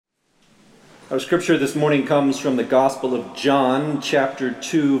Our scripture this morning comes from the Gospel of John, chapter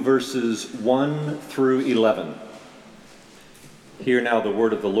 2, verses 1 through 11. Hear now the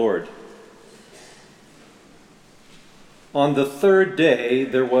word of the Lord. On the third day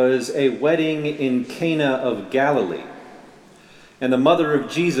there was a wedding in Cana of Galilee, and the mother of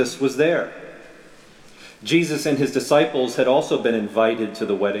Jesus was there. Jesus and his disciples had also been invited to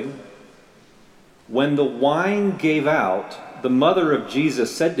the wedding. When the wine gave out, the mother of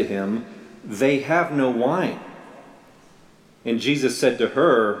Jesus said to him, "They have no wine." And Jesus said to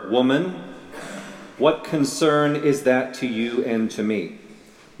her, "Woman, what concern is that to you and to me?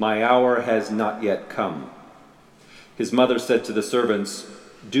 My hour has not yet come." His mother said to the servants,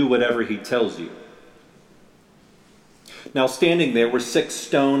 "Do whatever he tells you." Now standing there were 6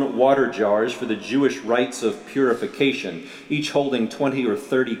 stone water jars for the Jewish rites of purification, each holding 20 or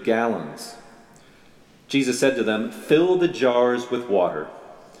 30 gallons. Jesus said to them, "Fill the jars with water."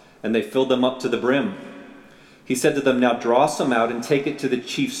 And they filled them up to the brim. He said to them, "Now draw some out and take it to the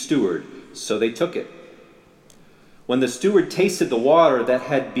chief steward." So they took it. When the steward tasted the water that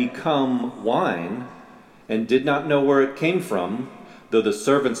had become wine, and did not know where it came from, though the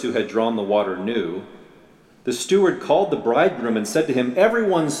servants who had drawn the water knew, the steward called the bridegroom and said to him,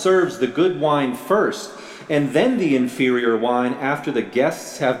 "Everyone serves the good wine first, and then the inferior wine after the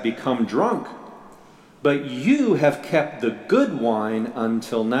guests have become drunk. But you have kept the good wine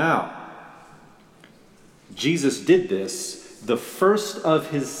until now." Jesus did this, the first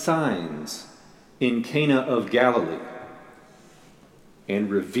of his signs, in Cana of Galilee, and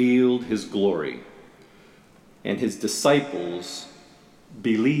revealed his glory, and his disciples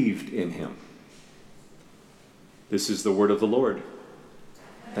believed in him. This is the word of the Lord.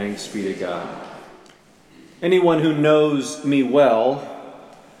 Thanks be to God. Anyone who knows me well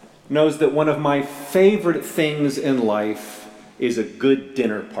knows that one of my favorite things in life is a good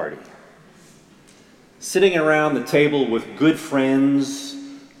dinner party. Sitting around the table with good friends,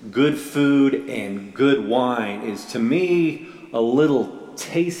 good food, and good wine is to me a little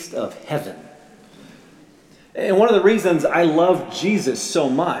taste of heaven. And one of the reasons I love Jesus so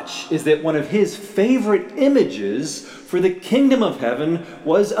much is that one of his favorite images for the kingdom of heaven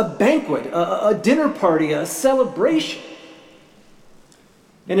was a banquet, a dinner party, a celebration.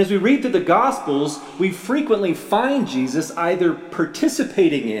 And as we read through the Gospels, we frequently find Jesus either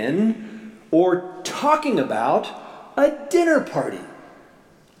participating in or talking about a dinner party.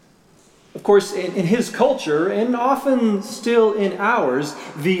 Of course, in his culture, and often still in ours,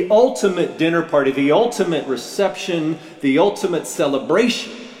 the ultimate dinner party, the ultimate reception, the ultimate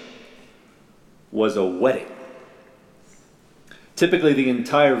celebration was a wedding. Typically, the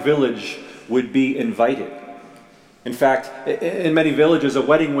entire village would be invited. In fact, in many villages, a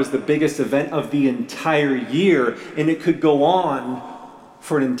wedding was the biggest event of the entire year, and it could go on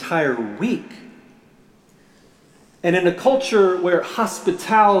for an entire week. And in a culture where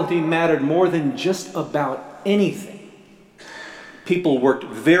hospitality mattered more than just about anything, people worked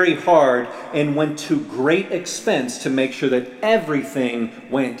very hard and went to great expense to make sure that everything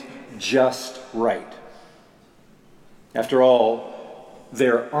went just right. After all,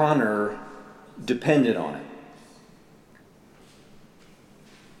 their honor depended on it.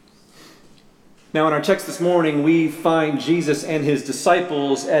 Now, in our text this morning, we find Jesus and his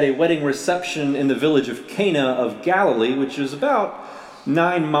disciples at a wedding reception in the village of Cana of Galilee, which is about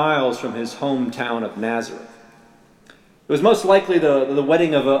 9 miles from his hometown of Nazareth. It was most likely the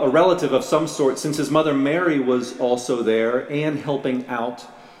wedding of a relative of some sort, since his mother Mary was also there and helping out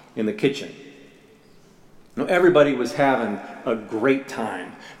in the kitchen. You know, everybody was having a great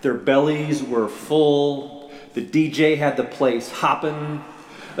time. Their bellies were full. The DJ had the place hopping.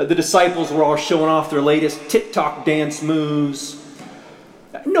 The disciples were all showing off their latest TikTok dance moves.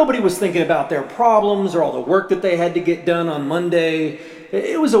 Nobody was thinking about their problems or all the work that they had to get done on Monday.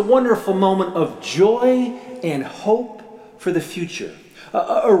 It was a wonderful moment of joy and hope for the future.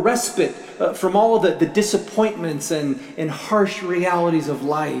 A respite from all of the disappointments and harsh realities of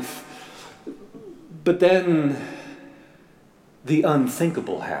life. But then the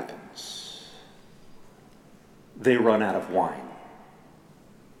unthinkable happens. They run out of wine.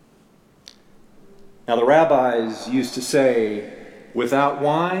 Now, the rabbis used to say, without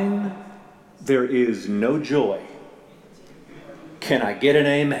wine, there is no joy. Can I get an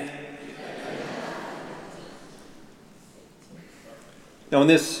amen? Now, in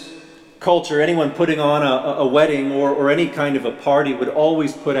this culture, anyone putting on a wedding or any kind of a party would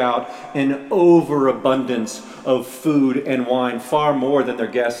always put out an overabundance of food and wine, far more than their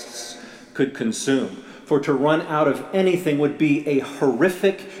guests could consume. For to run out of anything would be a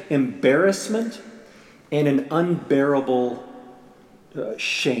horrific embarrassment and an unbearable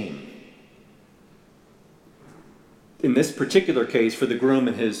shame. in this particular case, for the groom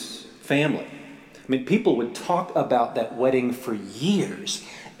and his family. I mean, people would talk about that wedding for years,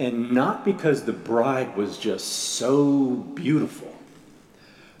 and not because the bride was just so beautiful.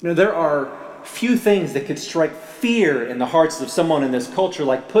 There are few things that could strike fear in the hearts of someone in this culture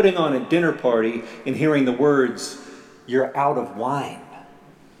like putting on a dinner party and hearing the words, "You're out of wine."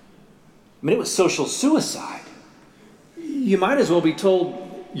 I mean, it was social suicide. You might as well be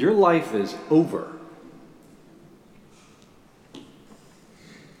told, "Your life is over."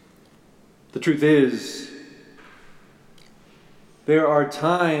 The truth is, there are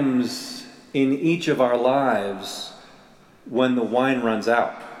times in each of our lives when the wine runs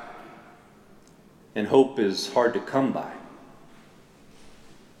out and hope is hard to come by.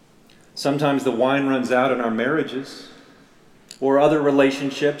 Sometimes the wine runs out in our marriages or other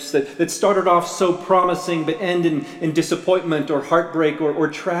relationships that started off so promising but end in disappointment or heartbreak or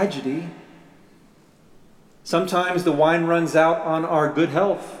tragedy. Sometimes the wine runs out on our good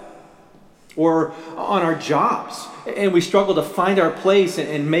health or on our jobs, and we struggle to find our place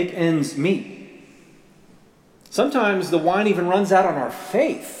and make ends meet. Sometimes the wine even runs out on our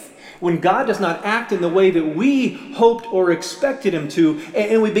faith when God does not act in the way that we hoped or expected him to,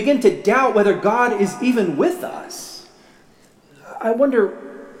 and we begin to doubt whether God is even with us. I wonder,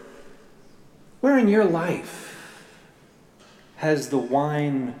 where in your life has the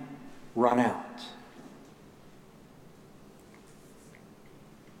wine run out?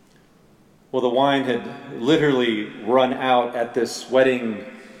 Well, the wine had literally run out at this wedding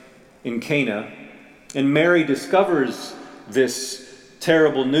in Cana, and Mary discovers this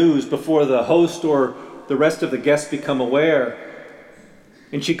terrible news before the host or the rest of the guests become aware.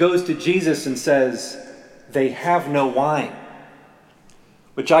 And she goes to Jesus and says, "They have no wine,"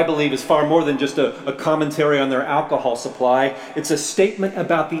 which I believe is far more than just a commentary on their alcohol supply. It's a statement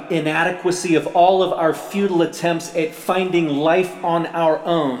about the inadequacy of all of our futile attempts at finding life on our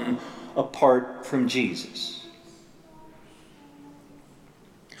own apart from Jesus.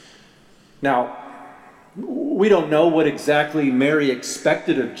 Now, we don't know what exactly Mary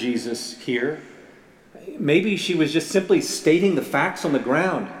expected of Jesus here. Maybe she was just simply stating the facts on the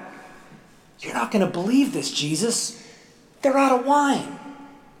ground. "You're not going to believe this, Jesus. They're out of wine."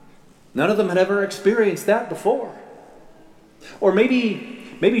 None of them had ever experienced that before. Or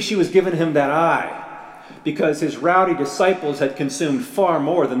maybe she was giving him that eye because his rowdy disciples had consumed far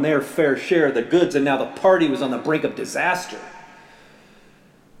more than their fair share of the goods, and now the party was on the brink of disaster.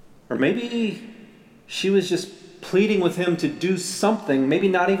 Or maybe she was just pleading with him to do something, maybe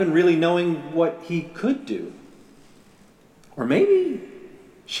not even really knowing what he could do. Or maybe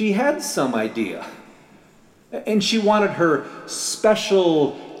she had some idea, and she wanted her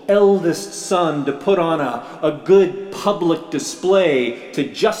special eldest son to put on a good public display to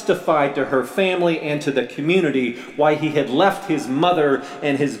justify to her family and to the community why he had left his mother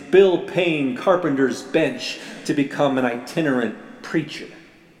and his bill-paying carpenter's bench to become an itinerant preacher.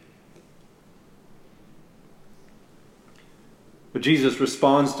 But Jesus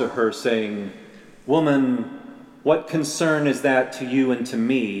responds to her saying, "Woman, what concern is that to you and to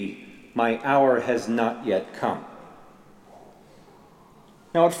me? My hour has not yet come."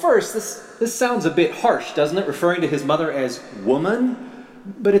 Now, at first, this sounds a bit harsh, doesn't it? Referring to his mother as woman.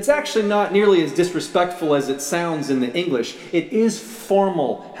 But it's actually not nearly as disrespectful as it sounds in the English. It is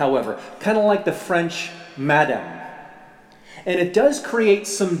formal, however, kind of like the French madame. And it does create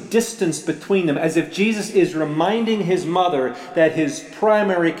some distance between them, as if Jesus is reminding his mother that his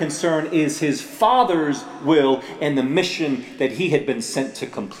primary concern is his Father's will and the mission that he had been sent to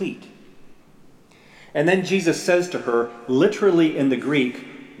complete. And then Jesus says to her, literally in the Greek,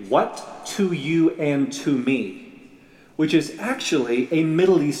 "What to you and to me?" which is actually a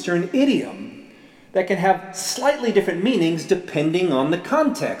Middle Eastern idiom that can have slightly different meanings depending on the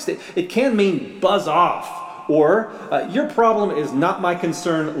context. It can mean buzz off, or your problem is not my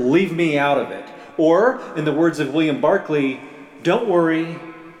concern, leave me out of it. Or, in the words of William Barclay, don't worry,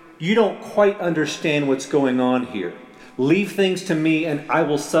 you don't quite understand what's going on here. Leave things to me and I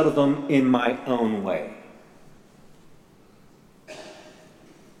will settle them in my own way.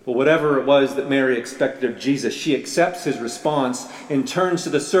 But whatever it was that Mary expected of Jesus, she accepts his response and turns to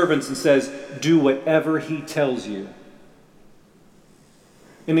the servants and says, "Do whatever he tells you."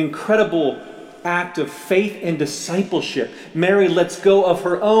 An incredible act of faith and discipleship. Mary lets go of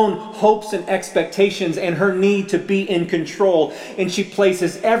her own hopes and expectations and her need to be in control, and she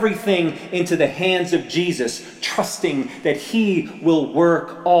places everything into the hands of Jesus, trusting that he will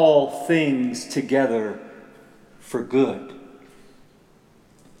work all things together for good.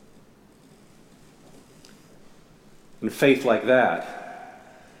 And faith like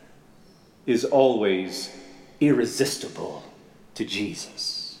that is always irresistible to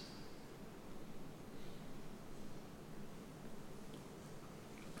Jesus.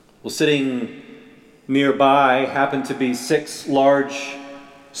 Well, sitting nearby happened to be 6 large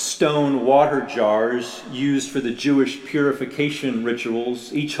stone water jars used for the Jewish purification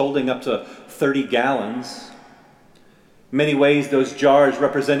rituals, each holding up to 30 gallons. In many ways, those jars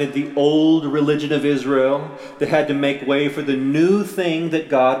represented the old religion of Israel that had to make way for the new thing that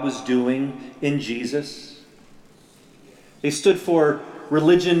God was doing in Jesus. They stood for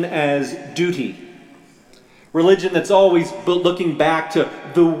religion as duty. Religion that's always looking back to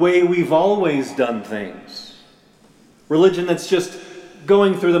the way we've always done things. Religion that's just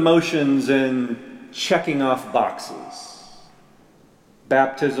going through the motions and checking off boxes.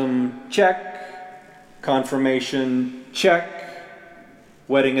 Baptism, check. Confirmation, check.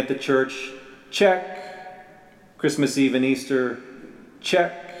 Wedding at the church, check. Christmas Eve and Easter,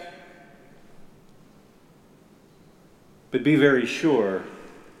 check. But be very sure,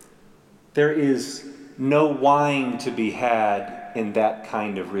 there is no wine to be had in that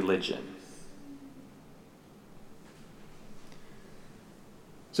kind of religion.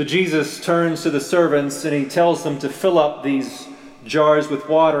 So Jesus turns to the servants and he tells them to fill up these jars with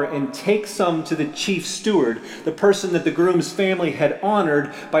water and take some to the chief steward, the person that the groom's family had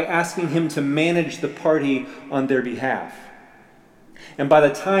honored by asking him to manage the party on their behalf. And by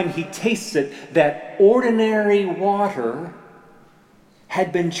the time he tastes it, that ordinary water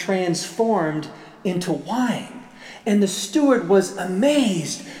had been transformed into wine. And the steward was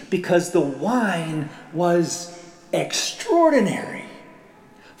amazed because the wine was extraordinary,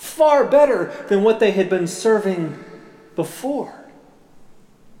 far better than what they had been serving before.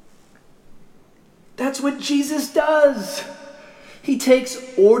 That's what Jesus does. He takes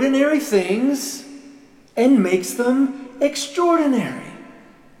ordinary things and makes them extraordinary.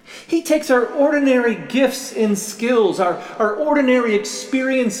 He takes our ordinary gifts and skills, our ordinary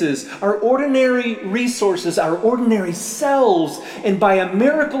experiences, our ordinary resources, our ordinary selves, and by a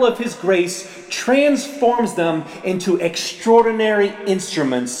miracle of his grace, transforms them into extraordinary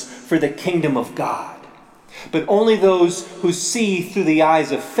instruments for the kingdom of God. But only those who see through the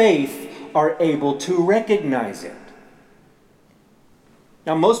eyes of faith are able to recognize it.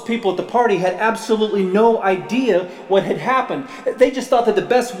 Now, most people at the party had absolutely no idea what had happened. They just thought that the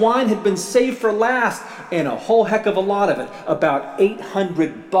best wine had been saved for last, and a whole heck of a lot of it, about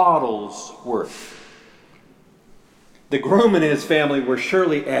 800 bottles worth. The groom and his family were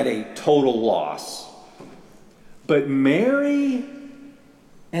surely at a total loss. But Mary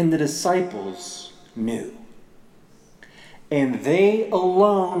and the disciples knew. And they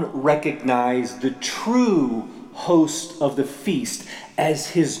alone recognized the true host of the feast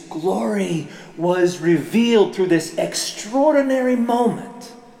as his glory was revealed through this extraordinary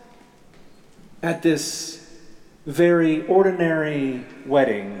moment at this very ordinary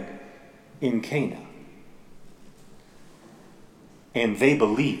wedding in Cana. And they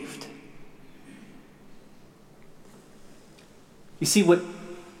believed. You see,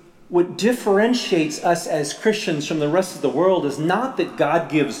 what differentiates us as Christians from the rest of the world is not that God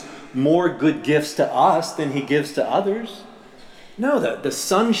gives more good gifts to us than he gives to others. No, the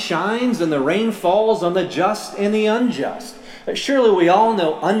sun shines and the rain falls on the just and the unjust. Surely we all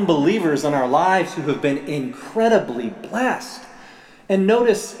know unbelievers in our lives who have been incredibly blessed. And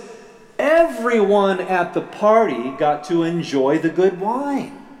notice, everyone at the party got to enjoy the good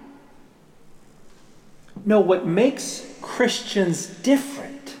wine. No, what makes Christians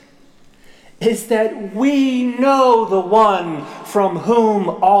different is that we know the one from whom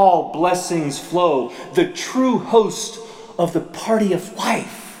all blessings flow, the true host of the party of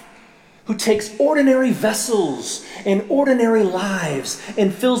life, who takes ordinary vessels and ordinary lives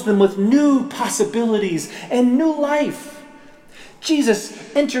and fills them with new possibilities and new life.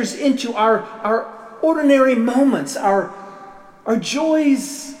 Jesus enters into our ordinary moments, our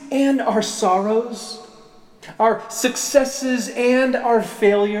joys and our sorrows, our successes and our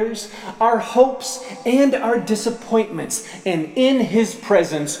failures, our hopes and our disappointments. And in his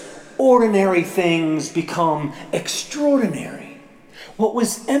presence, ordinary things become extraordinary. What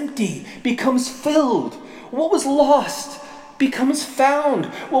was empty becomes filled. What was lost becomes found.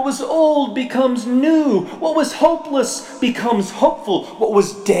 What was old becomes new. What was hopeless becomes hopeful. What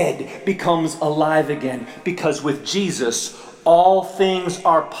was dead becomes alive again. Because with Jesus, all things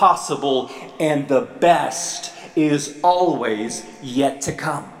are possible, and the best is always yet to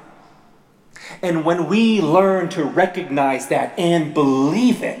come. And when we learn to recognize that and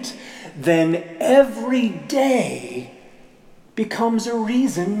believe it, then every day becomes a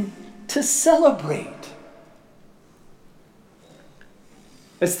reason to celebrate.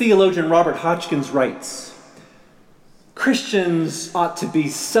 As theologian Robert Hotchkiss writes, Christians ought to be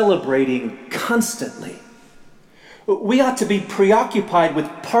celebrating constantly. We ought to be preoccupied with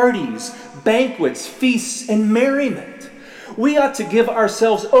parties, banquets, feasts, and merriment. We ought to give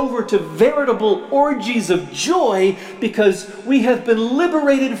ourselves over to veritable orgies of joy because we have been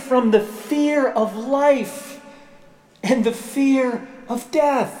liberated from the fear of life and the fear of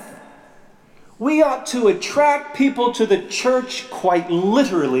death. We ought to attract people to the church quite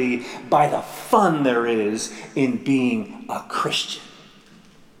literally by the fun there is in being a Christian.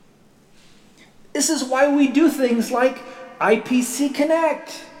 This is why we do things like IPC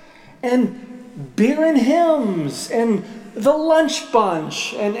Connect and beer and hymns and the lunch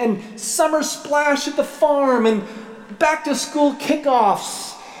bunch and summer splash at the farm and back to school kickoffs.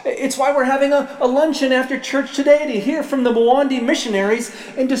 It's why we're having a luncheon after church today to hear from the Mwandi missionaries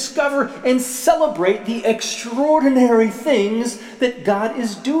and discover and celebrate the extraordinary things that God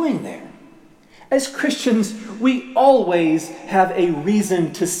is doing there. As Christians, we always have a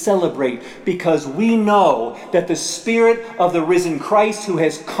reason to celebrate because we know that the Spirit of the risen Christ who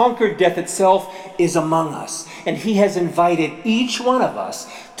has conquered death itself is among us. And He has invited each one of us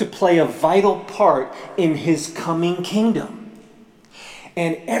to play a vital part in His coming kingdom.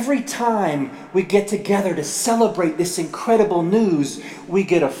 And every time we get together to celebrate this incredible news, we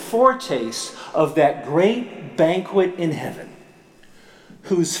get a foretaste of that great banquet in heaven,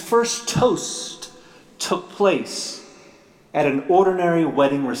 whose first toast took place at an ordinary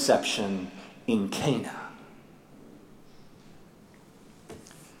wedding reception in Cana.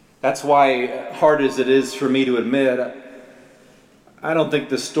 That's why, hard as it is for me to admit, I don't think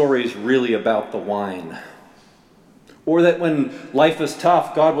this story is really about the wine. Or that when life is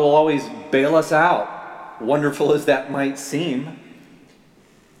tough, God will always bail us out, wonderful as that might seem.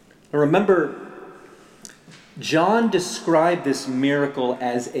 Remember, John described this miracle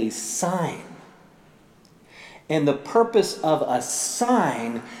as a sign. And the purpose of a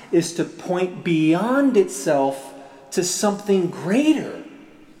sign is to point beyond itself to something greater.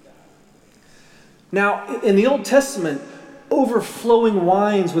 Now, in the Old Testament, overflowing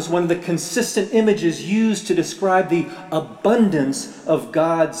wines was one of the consistent images used to describe the abundance of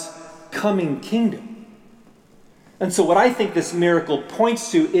God's coming kingdom. And so what I think this miracle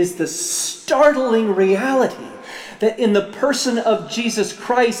points to is the startling reality that in the person of Jesus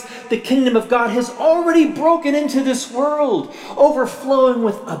Christ, the kingdom of God has already broken into this world, overflowing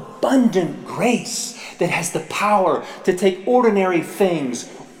with abundant grace that has the power to take ordinary things,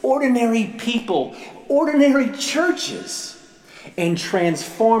 ordinary people, ordinary churches, and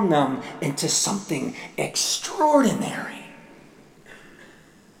transform them into something extraordinary.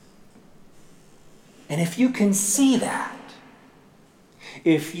 And if you can see that,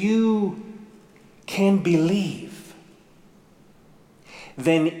 if you can believe,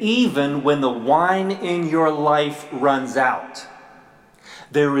 then even when the wine in your life runs out,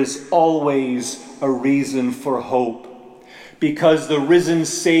 there is always a reason for hope. Because the risen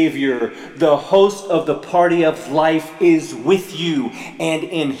Savior, the host of the party of life, is with you, and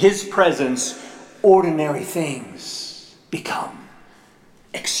in His presence, ordinary things become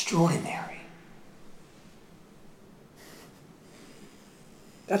extraordinary.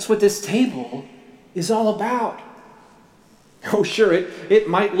 That's what this table is all about. Oh, sure, it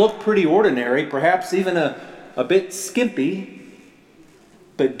might look pretty ordinary, perhaps even a bit skimpy,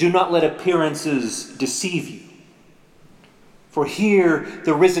 but do not let appearances deceive you. For here,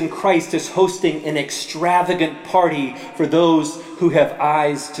 the risen Christ is hosting an extravagant party for those who have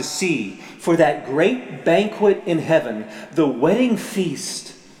eyes to see. For that great banquet in heaven, the wedding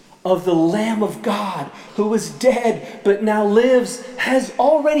feast of the Lamb of God, who was dead but now lives, has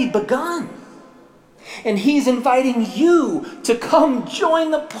already begun. And He's inviting you to come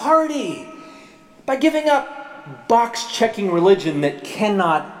join the party by giving up box-checking religion that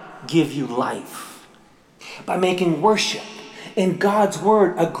cannot give you life, by making worship in God's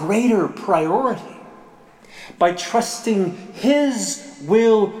Word a greater priority, by trusting His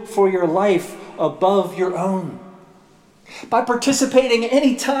will for your life above your own, by participating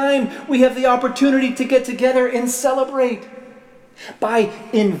any time we have the opportunity to get together and celebrate, by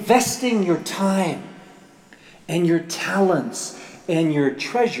investing your time and your talents and your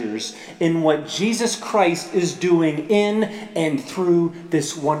treasures in what Jesus Christ is doing in and through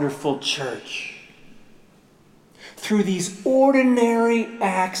this wonderful church. Through these ordinary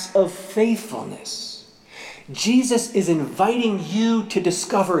acts of faithfulness, Jesus is inviting you to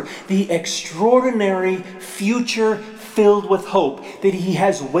discover the extraordinary future filled with hope that He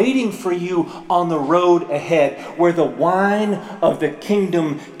has waiting for you on the road ahead, where the wine of the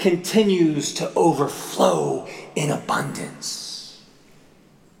kingdom continues to overflow in abundance.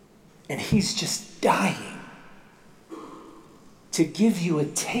 And He's just dying to give you a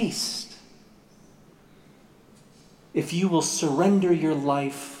taste if you will surrender your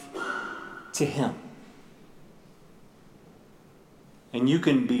life to Him. And you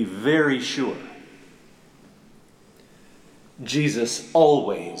can be very sure Jesus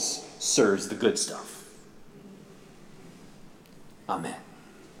always serves the good stuff. Amen.